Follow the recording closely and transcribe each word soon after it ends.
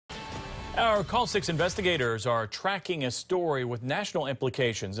Our Call 6 investigators are tracking a story with national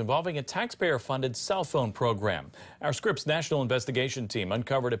implications involving a taxpayer-funded cell phone program. Our Scripps National Investigation Team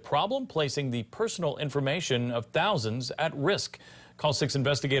uncovered a problem placing the personal information of thousands at risk. Call 6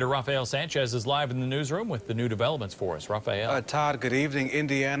 investigator Rafael Sanchez is live in the newsroom with the new developments for us. Rafael. Todd, good evening.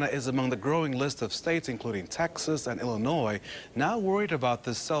 Indiana is among the growing list of states, including Texas and Illinois, now worried about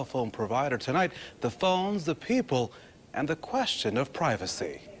this cell phone provider. Tonight, the phones, the people, and the question of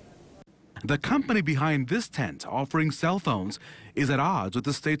privacy. The company behind this tent offering cell phones is at odds with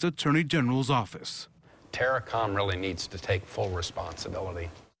the state's Attorney General's office. Terracom really needs to take full responsibility.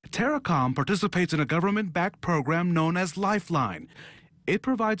 Terracom participates in a government-backed program known as Lifeline. It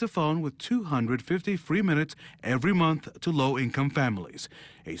provides a phone with 250 free minutes every month to low-income families.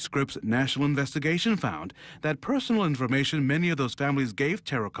 A Scripps national investigation found that personal information many of those families gave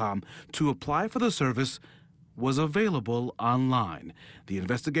Terracom to apply for the service was available online. The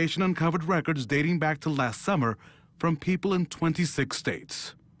investigation uncovered records dating back to last summer from people in 26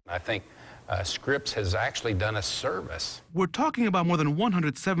 states. I think Scripps has actually done a service. We're talking about more than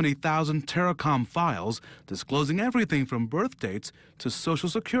 170,000 Terracom files disclosing everything from birth dates to social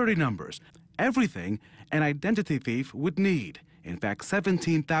security numbers. Everything an identity thief would need. In fact,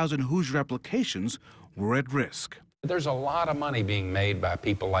 17,000 Hoosier applications were at risk. There's a lot of money being made by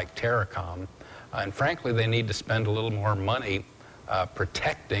people like Terracom, and frankly, they need to spend a little more money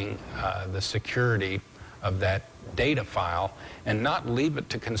protecting the security of that data file and not leave it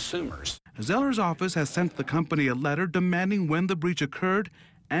to consumers. Zeller's office has sent the company a letter demanding when the breach occurred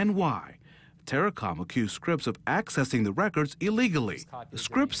and why. Terracom accused Scripps of accessing the records illegally.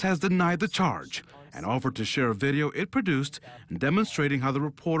 Scripps has denied the charge and offered to share a video it produced demonstrating how the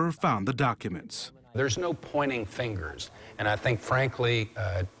reporter found the documents. There's no pointing fingers, and I think, frankly,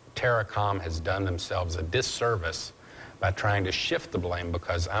 Terracom has done themselves a disservice by trying to shift the blame,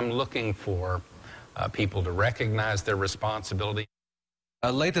 because I'm looking for people to recognize their responsibility.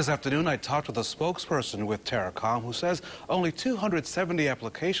 Late this afternoon, I talked with a spokesperson with Terracom who says only 270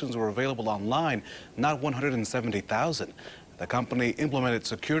 applications were available online, not 170,000. The company implemented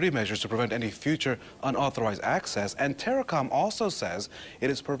security measures to prevent any future unauthorized access, and Terracom also says it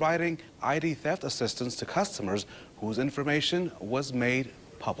is providing ID theft assistance to customers whose information was made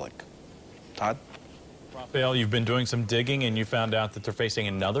public. Todd? Rafael, you've been doing some digging and you found out that they're facing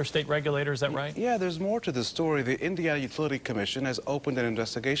another state regulator, is that right? Yeah, there's more to the story. The Indiana Utility Commission has opened an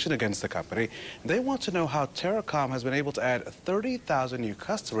investigation against the company. They want to know how Terracom has been able to add 30,000 new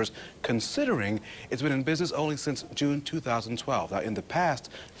customers, considering it's been in business only since June 2012. Now, in the past,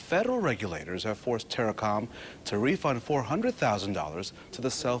 federal regulators have forced Terracom to refund $400,000 to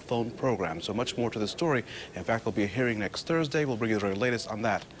the cell phone program. So much more to the story. In fact, there'll be a hearing next Thursday. We'll bring you the very latest on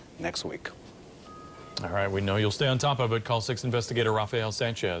that next week. All right, we know you'll stay on top of it. Call 6 investigator Rafael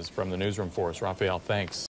Sanchez from the newsroom for us. Rafael, thanks.